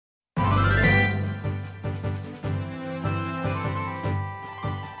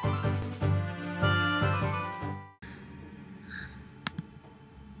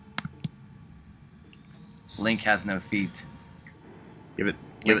Link has no feet. Give it.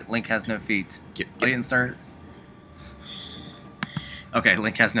 Link has no feet. Get, Oh, you didn't start? Okay,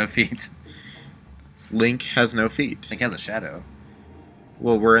 Link has no feet. Link has no feet. Link has a shadow.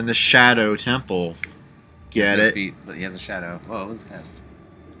 Well, we're in the Shadow Temple. Get he has it? no feet, but he has a shadow. Whoa, what's kind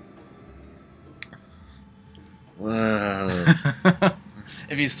Whoa. of...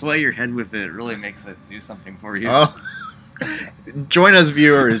 If you sway your head with it, it really makes it do something for you. Oh. Join us,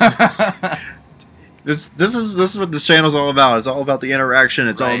 viewers. This is what this channel's all about. It's all about the interaction.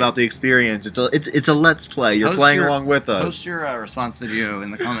 It's all about the experience. It's a let's play. You're playing along with us. Post your response video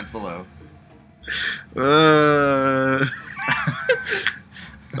in the comments below. It's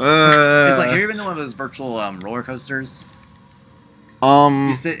like, have you ever been to one of those virtual roller coasters?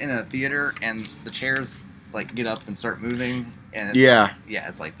 You sit in a theater and the chairs like get up and start moving, and yeah,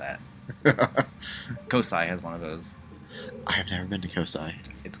 it's like that. Kosai has one of those. I have never been to Kosai.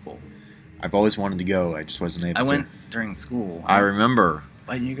 It's cool. I've always wanted to go. I just wasn't able to. I went during school. I remember.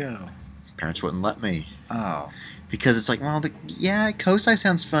 Why didn't you go? Parents wouldn't let me. Oh. Because it's like, well, yeah, Kosai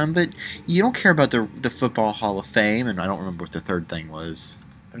sounds fun, but you don't care about the Football Hall of Fame, and I don't remember what the third thing was.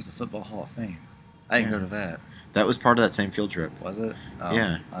 There's the Football Hall of Fame. I didn't go to that. That was part of that same field trip. Was it? Oh,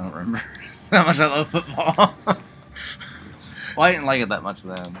 yeah. I don't remember how much I love football. Well, I didn't like it that much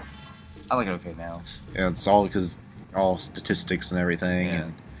then. I like it okay now. Yeah, it's all because all statistics and everything. Yeah.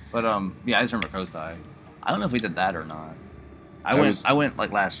 And but yeah, I just remember Kosai. I don't know if we did that or not. I went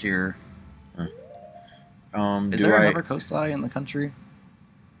like last year. Is there another Kosai in the country?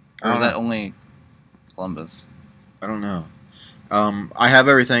 Or is that only Columbus? I don't know. I have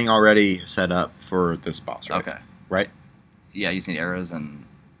everything already set up for this boss, right? Okay. Right? Yeah, you see arrows and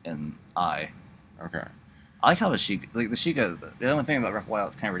eye. Okay. I like how the Sheikah, the only thing about Breath of the Wild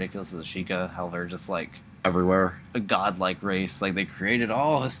that's kind of ridiculous is the Sheikah, how they're just like everywhere. A godlike race. Like they created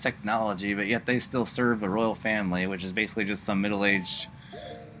all this technology, but yet they still serve a royal family, which is basically just some middle-aged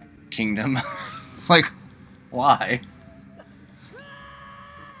kingdom. It's like, why?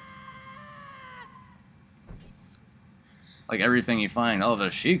 Like everything you find, oh, the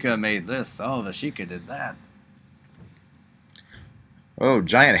Sheikah made this, oh, the Sheikah did that. Oh,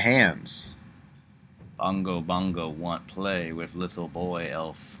 giant hands. Bongo Bongo want play with little boy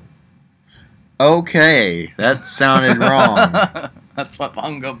elf. Okay, that sounded wrong. That's what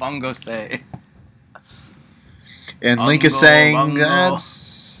Bongo Bongo say. And Bongo, Link is saying Bongo.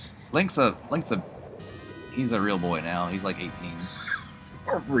 that's... He's a real boy now. He's like 18.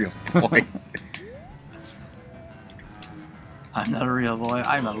 A real boy. I'm not a real boy.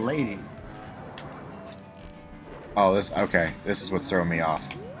 I'm a lady. Oh, okay. This is what's throwing me off.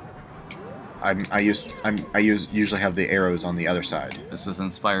 I usually have the arrows on the other side. This is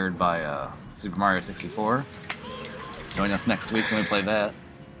inspired by Super Mario 64. Join us next week when we play that.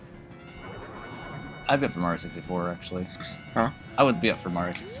 I'd be up for Mario 64, actually. Huh? I would be up for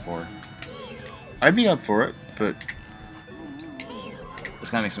Mario 64. I'd be up for it, but... This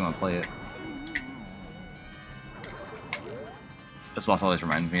kind of makes me want to play it. This boss always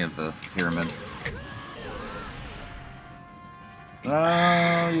reminds me of the pyramid.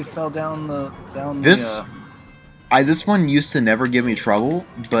 Oh, you fell down this one used to never give me trouble,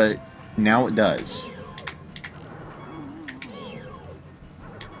 but now it does.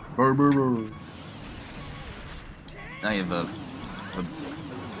 Burr, burr, burr. Now you have the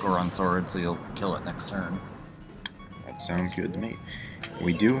Goron sword, so you'll kill it next turn. That sounds good to me.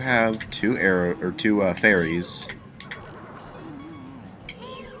 We do have two fairies.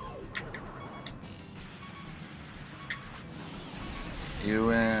 You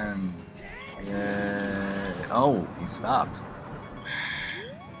win. Yeah. Oh, he stopped.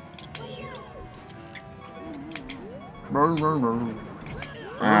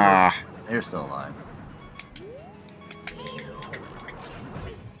 Ah. You're still alive.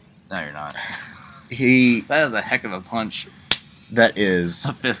 No, you're not. That is a heck of a punch. That is.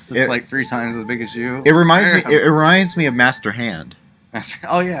 A fist that's like 3 times as big as you. It reminds me of Master Hand.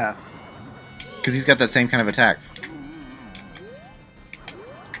 Oh yeah. Because he's got that same kind of attack.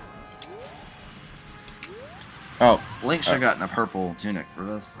 Oh, Link should have gotten a purple tunic for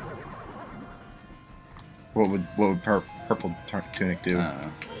this. What would purple tunic do?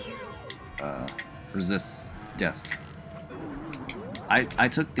 Resists death. I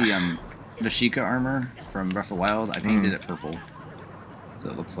took the Sheikah armor from Breath of the Wild. I painted it purple, so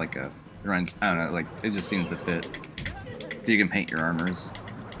it looks like I don't know, like it just seems to fit. You can paint your armors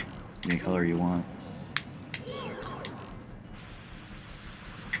any color you want.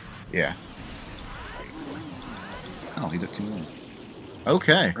 Yeah. Oh, he took 2 more.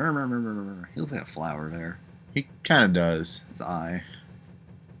 Okay. He looks like a flower there. He kind of does. His eye.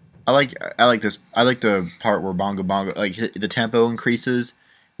 I like this. I like the part where Bongo Bongo, like the tempo increases,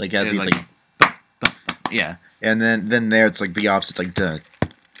 like as he's like yeah. And then there it's like the opposite. It's like duh.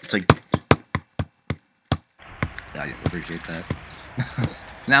 It's like I appreciate that.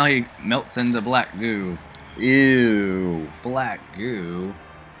 Now he melts into black goo. Ew. Black goo.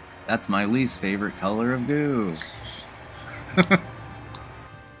 That's my least favorite color of goo.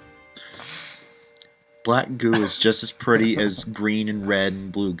 Black goo is just as pretty as green and red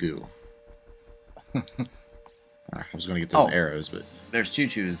and blue goo. I was going to get those arrows, but... There's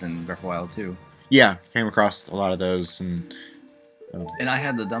choo-choos in Breath of the Wild, too. Yeah, came across a lot of those. And I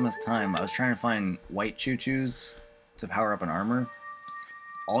had the dumbest time. I was trying to find white choo-choos to power up an armor.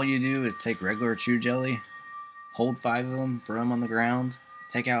 All you do is take regular chew jelly, hold 5 of them, throw them on the ground,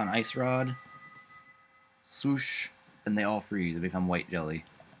 take out an ice rod, swoosh, and they all freeze and become white jelly.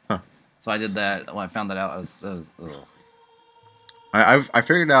 Huh. So I did that. When I found that out, I was ugh. I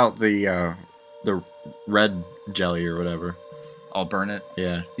figured out the red jelly or whatever. I'll burn it.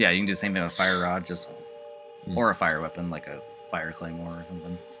 Yeah. Yeah, you can do the same thing with a fire rod, or a fire weapon like a fire claymore or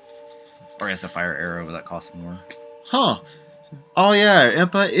something, or I guess a fire arrow, but that costs more. Huh. Oh yeah,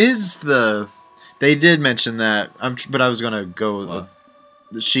 Impa is the. They did mention that. But I was gonna go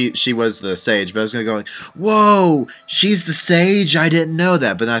with. She was the sage, but I was gonna go like, whoa, she's the sage. I didn't know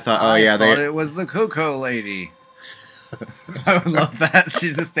that, but then I thought, I thought it was the cocoa lady. I would love that.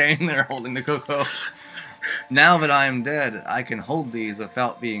 She's just standing there holding the cocoa. Now that I am dead, I can hold these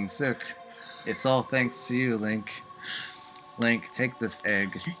without being sick. It's all thanks to you, Link. Link, take this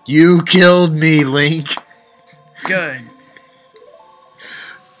egg. You killed me, Link. Good.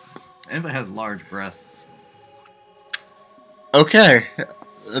 Impa has large breasts. Okay.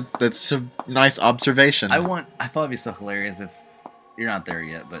 That's a nice observation. I thought it'd be so hilarious if you're not there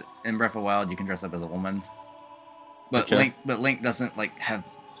yet, but in Breath of the Wild you can dress up as a woman. But okay. Link doesn't like have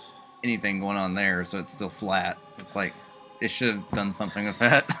anything going on there, so it's still flat. It's like it should have done something with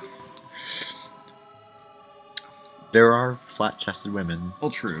that. There are flat-chested women.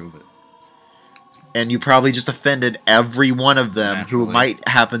 Well, true, but and you probably just offended every one of them naturally. who might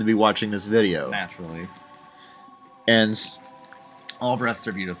happen to be watching this video. Naturally. And all breasts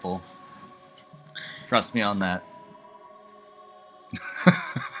are beautiful. Trust me on that.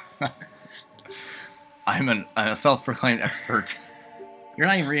 I'm a self-proclaimed expert. You're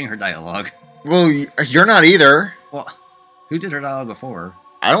not even reading her dialogue. Well, you're not either. Well, who did her dialogue before?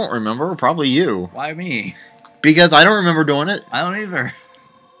 I don't remember. Probably you. Why me? Because I don't remember doing it. I don't either.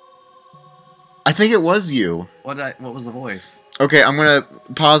 I think it was you. What was the voice? Okay, I'm gonna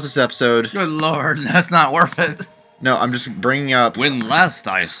pause this episode. Good lord, that's not worth it. No, I'm just bringing up... When last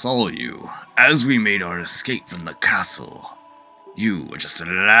I saw you, as we made our escape from the castle, you were just a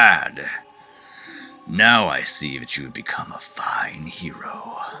lad. Now I see that you have become a fine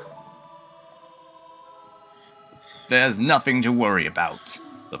hero. There's nothing to worry about.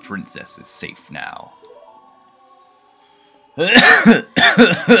 The princess is safe now.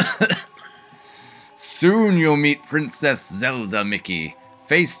 Soon you'll meet Princess Zelda, Mickey,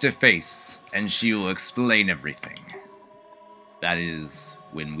 face to face, and she will explain everything. That is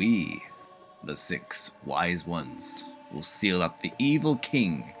when we, the 6 wise ones, will seal up the evil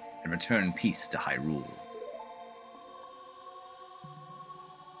king and return peace to Hyrule.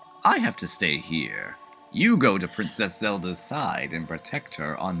 I have to stay here. You go to Princess Zelda's side and protect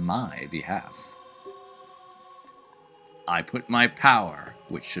her on my behalf. I put my power,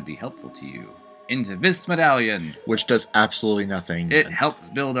 which should be helpful to you, into this medallion. Which does absolutely nothing. It helps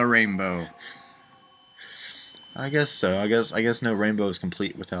build a rainbow. I guess so. I guess no rainbow is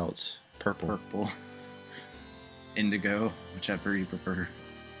complete without purple. Purple. Indigo, whichever you prefer.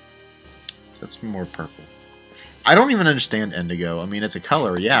 That's more purple. I don't even understand indigo. I mean, it's a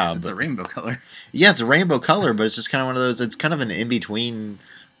color, yeah. It's a rainbow color. Yeah, it's a rainbow color, but it's just kind of one of those... It's kind of an in-between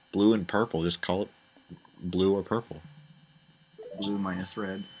blue and purple. Just call it blue or purple. Blue minus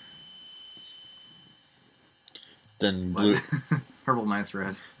red. Then blue... Purple minus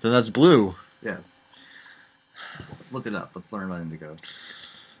red. Then that's blue. Yes. Look it up. Let's learn about indigo.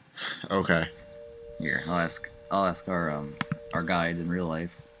 Okay. Here, I'll ask our guide in real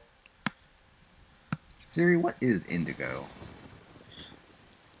life. Siri, what is indigo?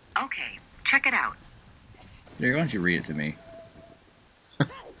 Okay, check it out. Siri, why don't you read it to me?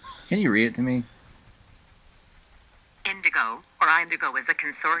 Can you read it to me? Indigo is a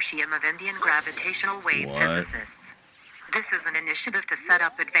consortium of Indian gravitational wave physicists. This is an initiative to set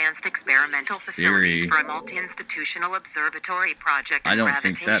up advanced experimental facilities for a multi-institutional observatory project in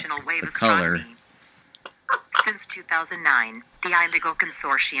gravitational wave astronomy. Since 2009, the Indigo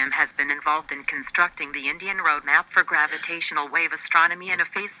Consortium has been involved in constructing the Indian Roadmap for Gravitational Wave Astronomy and a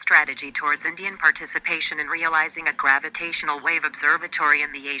phased strategy towards Indian participation in realizing a gravitational wave observatory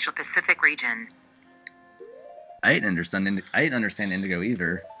in the Asia-Pacific region. I didn't understand Indigo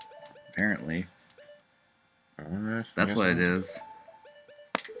either. Apparently, that's what it is.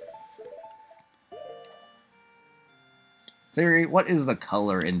 Siri, what is the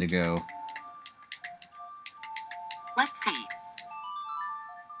color indigo? Let's see.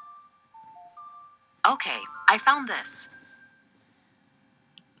 Okay, I found this.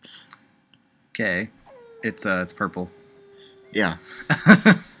 Okay, it's purple. Yeah.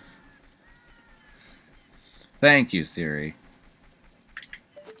 Thank you, Siri.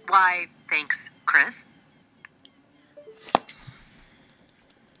 Why, thanks, Chris.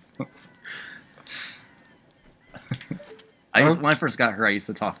 When I first got her, I used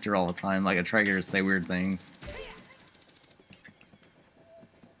to talk to her all the time. Like, I try to get her to say weird things.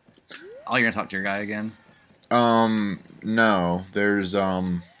 Oh, you're gonna talk to your guy again? No. There's,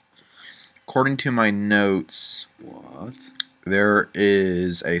 according to my notes... What? There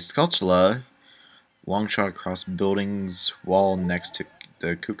is a sculptula long shot across building's wall next to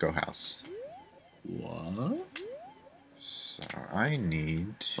the Kuko house. What? So I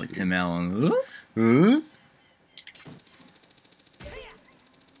need to... Like Tim Allen. Huh?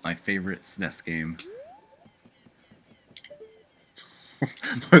 My favorite SNES game.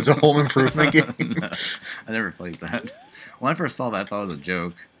 Was a Home Improvement game? No, I never played that. When I first saw that, I thought it was a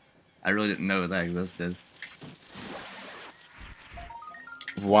joke. I really didn't know that existed.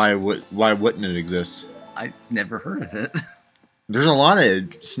 Why wouldn't it exist? I never heard of it. There's a lot of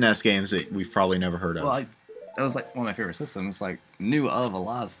SNES games that we've probably never heard of. Well, that was like one of my favorite systems. Like, knew of a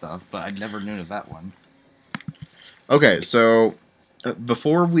lot of stuff, but I never knew of that one. Okay, so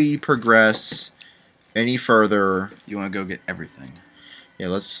before we progress any further, You want to go get everything. yeah,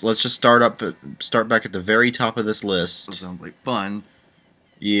 let's just start back at the very top of this list. That sounds like fun.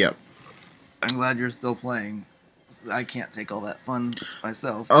 Yep. I'm glad you're still playing. I can't take all that fun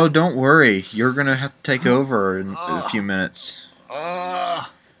myself. Oh, don't worry. You're gonna have to take over in a few minutes.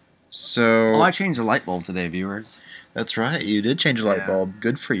 So. Oh, I changed the light bulb today, viewers. That's right. You did change the light Yeah. bulb.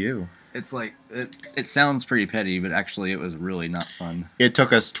 Good for you. It's like it sounds pretty petty, but actually, it was really not fun. It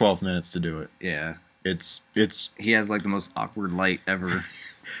took us 12 minutes to do it. Yeah, It's. he has like the most awkward light ever.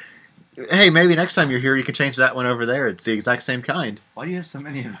 Hey, maybe next time you're here, you can change that one over there. It's the exact same kind. Why do you have so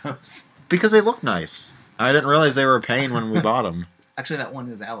many of those? Because they look nice. I didn't realize they were a pain when we bought them. Actually, that one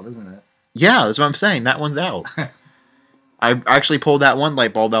is out, isn't it? Yeah, that's what I'm saying. That one's out. I actually pulled that one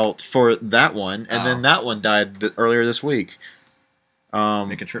light bulb out for that one, and then that one died earlier this week.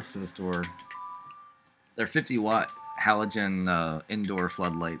 Make a trip to the store. They're 50-watt halogen indoor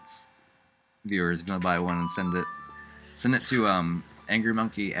floodlights. Viewers, if you want to buy one and send it to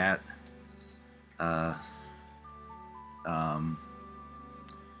AngryMonkey at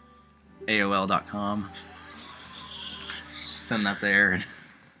AOL.com. Send that there, and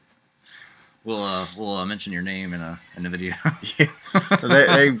we'll mention your name in a video.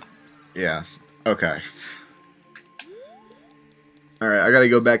 Yeah. Okay. All right, I got to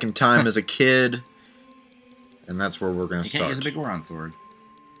go back in time as a kid, and that's where we're gonna You start. can't use a big Goron sword.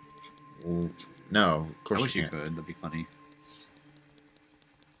 No, of course I wish you can't. could. That'd be funny.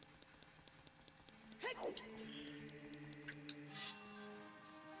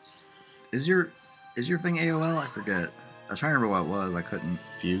 Is your thing AOL? I forget. I was trying to remember what it was. I couldn't.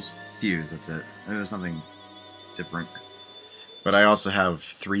 Fuse. Fuse. That's it. It was something different. But I also have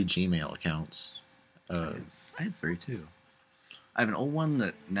 3 Gmail accounts. I have 3 too. I have an old one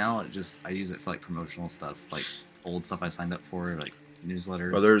that now I use it for like promotional stuff, like old stuff I signed up for, like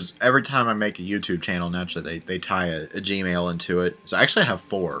newsletters. Well, there's every time I make a YouTube channel, naturally they tie a Gmail into it. So actually I have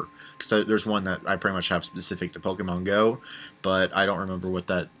 4, because there's one that I pretty much have specific to Pokemon Go, but I don't remember what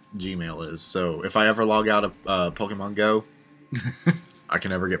that Gmail is. So if I ever log out of Pokemon Go, I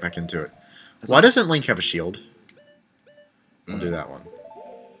can never get back into it. Why doesn't Link have a shield? We'll do that one.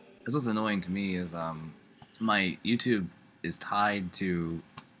 That's what's annoying to me is my YouTube is tied to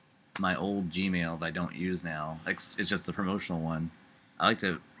my old Gmail that I don't use now. It's just the promotional one. I like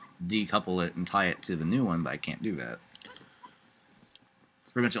to decouple it and tie it to the new one, but I can't do that.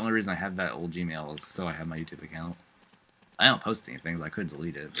 It's pretty much the only reason I have that old Gmail is so I have my YouTube account. I don't post anything, so I could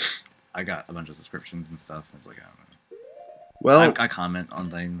delete it. But I got a bunch of subscriptions and stuff. It's like, I don't know. Well, I comment on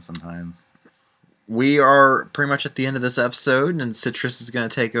things sometimes. we are pretty much at the end of this episode, and Citrus is going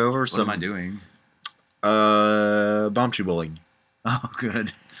to take over. What am I doing? Bombchu bullying. Oh,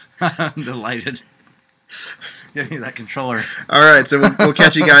 good. I'm delighted. Give me that controller. All right, so we'll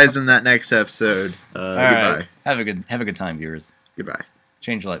catch you guys in that next episode. Goodbye. Right. Have a good time, viewers. Goodbye.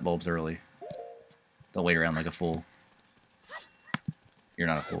 Change your light bulbs early. Don't wait around like a fool. You're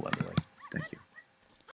not a fool, by the way. Thank you.